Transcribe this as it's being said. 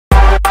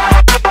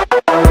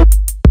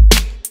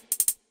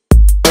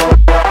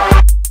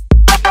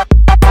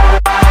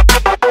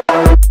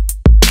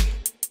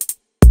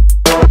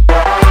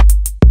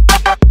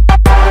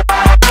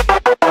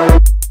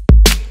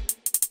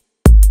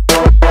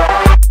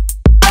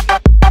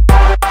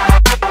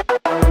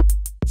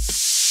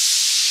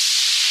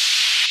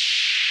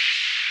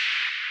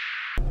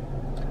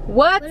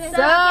What's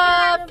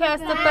up,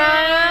 Casta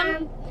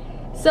fam?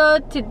 So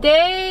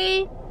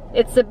today,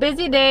 it's a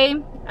busy day.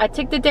 I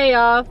took the day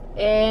off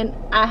and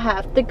I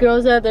have the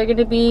girls that they're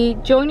gonna be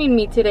joining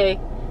me today.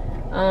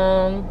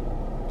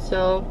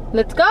 So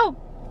let's go.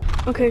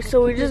 Okay,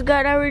 so we just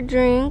got our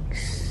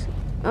drinks.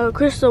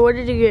 Crystal, what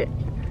did you get?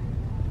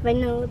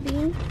 Vanilla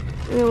bean.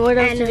 And what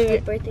else And did you a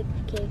get? birthday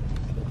cake.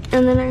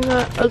 And then I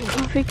got a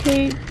coffee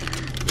cake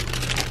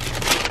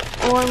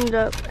warmed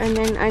up, and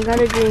then I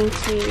got a green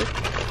tea.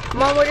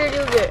 Mom, what did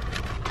you get?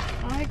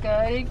 I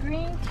got a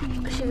green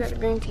tea. She got a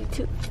green tea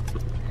too.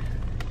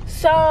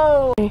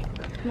 So,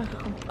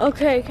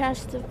 okay,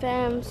 Casta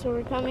fam, so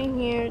we're coming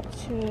here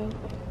to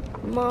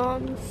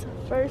Mom's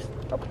first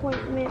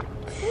appointment,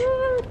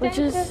 which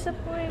is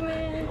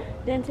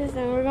dentist,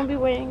 and we're gonna be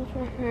waiting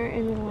for her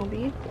in the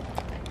lobby,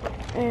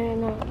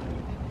 and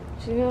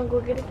she's gonna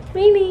go get a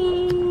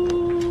cleaning.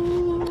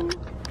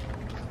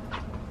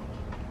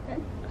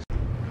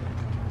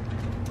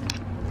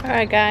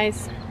 Alright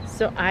guys,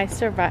 so I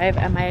survived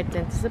at my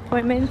dentist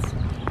appointments.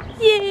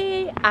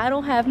 Yay! I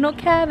don't have no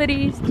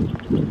cavities.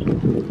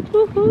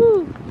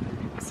 Woohoo!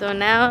 So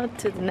now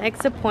to the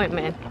next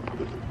appointment.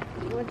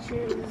 Which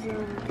is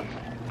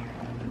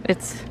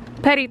It's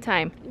petty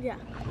time. yeah.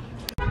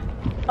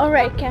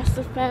 Alright,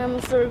 Casta fam,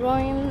 so we're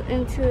going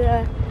into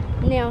the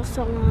nail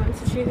salon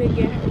so she could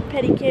get her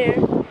pedicure,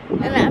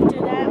 and after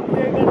that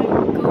we're gonna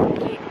go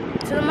get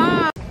to the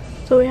mall.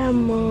 So we have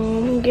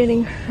Mom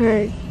getting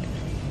her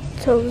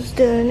toes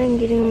done and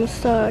getting a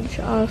massage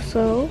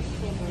also.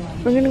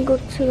 We're gonna go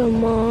to the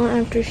mall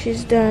after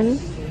she's done,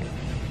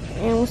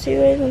 and we'll see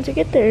you guys once we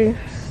get there.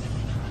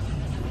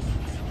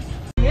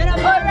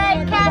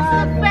 Alright,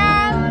 Casta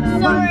fam,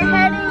 so we're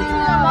heading to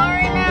the mall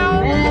right now,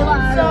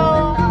 so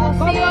we'll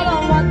see you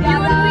when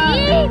we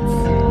eat.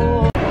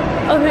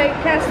 Okay,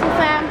 Casta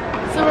fam,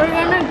 so we're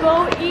gonna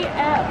go eat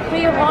at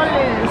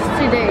Frijoles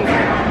today,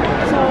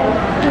 so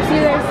we'll see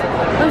you guys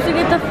once we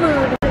get the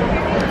food.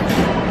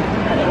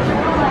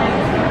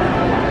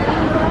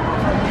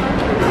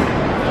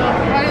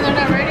 Why they're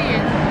not ready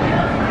yet?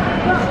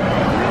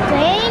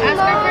 Dang, Ask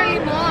her for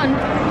Limon.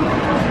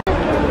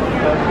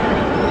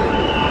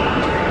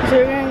 So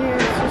we're gonna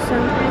get into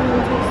something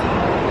with this.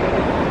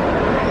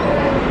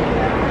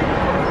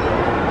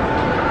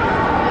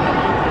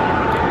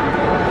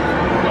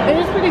 It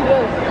is pretty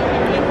good.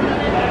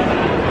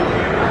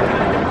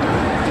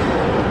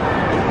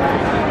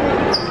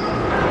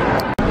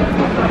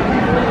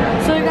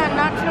 So we got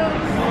nachos.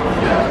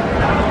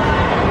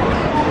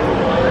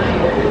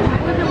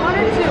 Was it one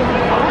or two?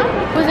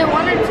 Was it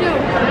one or two?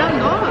 I don't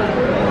know.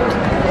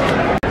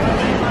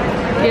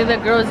 Yeah, the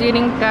girls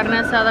eating carne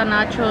asada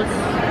nachos.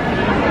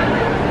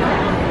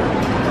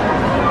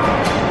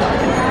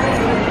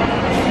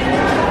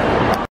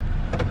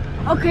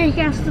 Okay,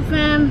 Casta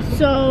fam,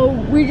 so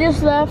we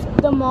just left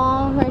the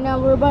mall. Right now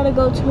we're about to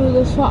go to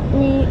the swap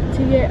meet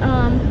to get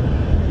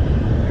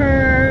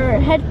her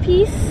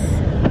headpiece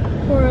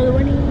for the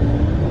wedding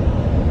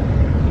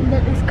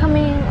that is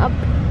coming up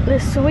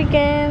this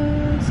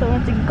weekend. So we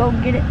have to go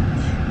get it.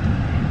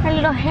 Her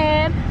little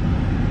head.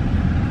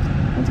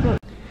 Let's go.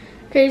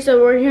 Okay, so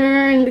we're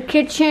here in the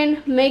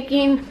kitchen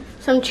making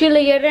some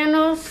chile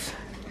rellenos.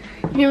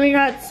 Here we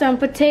got some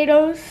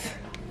potatoes.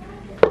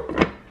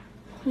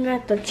 We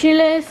got the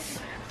chiles.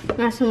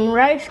 Got some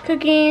rice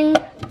cooking.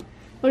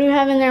 What do you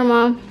have in there,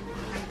 Mom?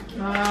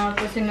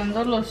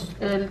 Cocinando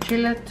el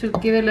chile to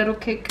give it a little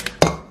kick.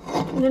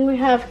 And then we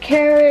have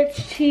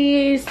carrots,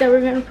 cheese that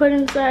we're gonna put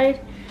inside.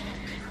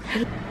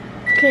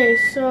 Okay,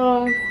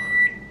 so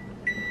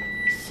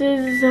this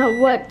is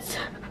what.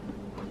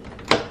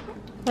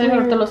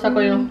 Ahorita lo saco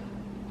yo.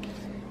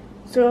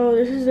 So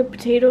this is the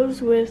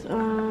potatoes with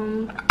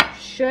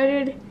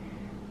shredded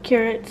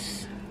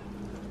carrots.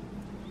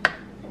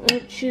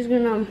 She's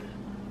gonna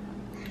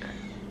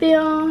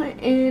fill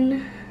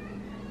in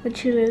the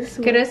chiles.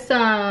 ¿Quieres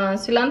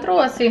cilantro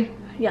o así?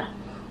 Yeah,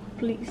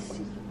 please.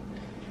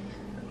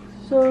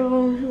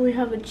 So we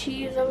have the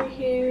cheese over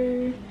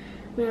here.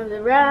 We have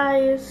the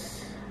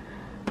rice,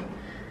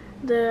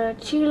 the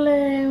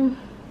chile,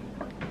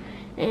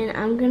 and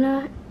I'm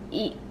gonna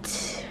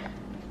eat.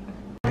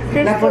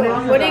 Crystal,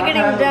 what are you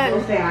getting done?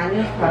 We're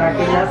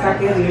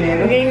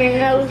getting your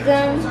nails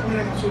done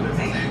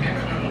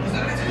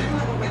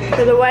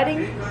for the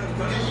wedding.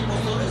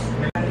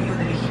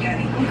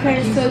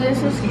 Okay, so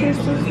this is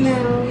Crystal's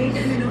nails.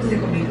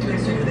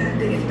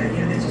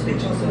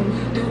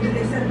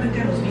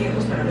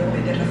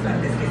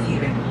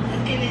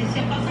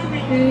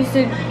 We used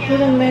to put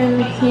them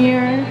in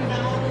here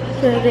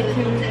so they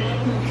can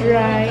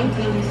dry.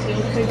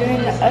 We're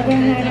doing the other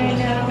hand right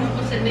now.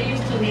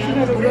 We're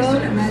gonna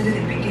rub.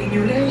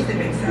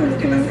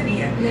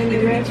 And then the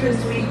rest is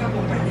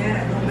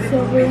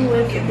silver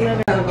with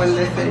glitter.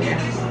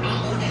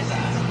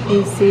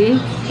 You see,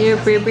 here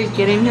Brie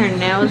getting her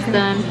nails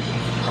done,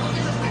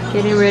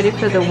 getting ready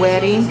for the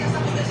wedding.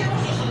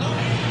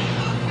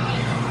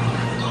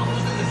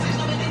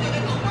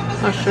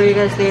 I'll show you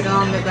guys later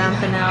on the grand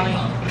finale.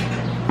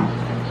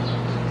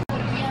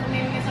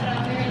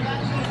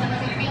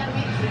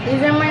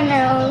 These are my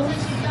nails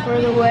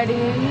for the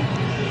wedding.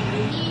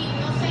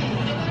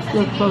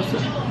 Look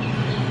closer.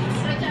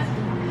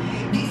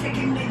 Dice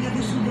que en medio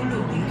de su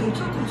dolor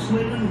encontró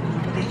consuelo en un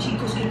grupo de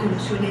chicos que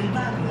conoció en el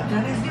barrio a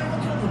través de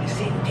otro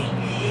adolescente,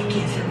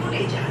 quien según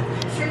ella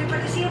se le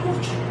parecía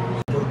mucho.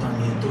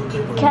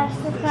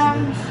 Cast the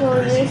fam,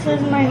 so this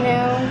is my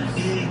nails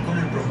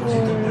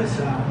for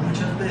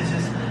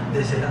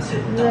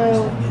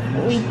the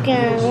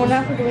weekend, well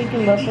not for the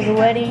weekend but for the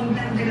wedding.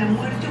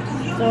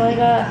 So I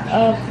got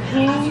a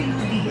pink,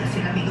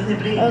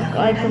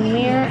 like a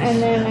mirror,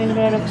 and then I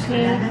got a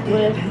pink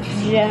with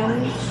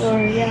gems, or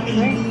yeah,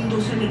 right?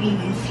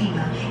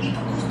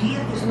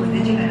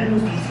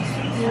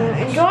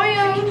 Enjoy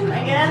them, I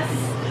guess.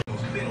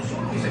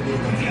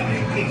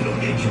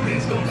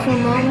 So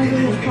mom is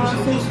in the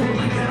process right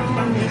now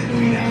of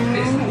making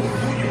nails.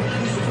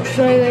 I'll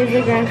show you guys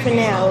the grand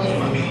finale.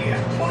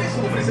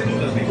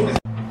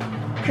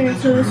 Okay,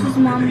 so this is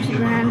mom's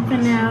grand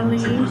finale.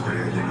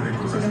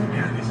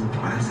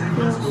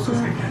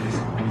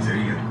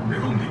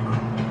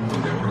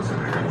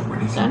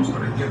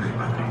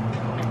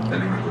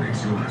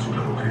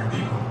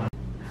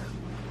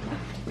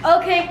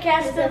 Okay,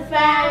 Casta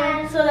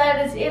fam, so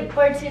that is it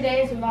for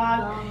today's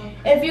vlog.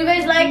 If you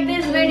guys like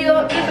this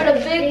video, give it a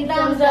big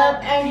thumbs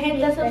up and hit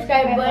the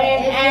subscribe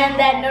button and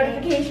that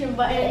notification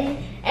button.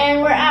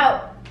 And we're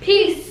out.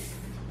 Peace.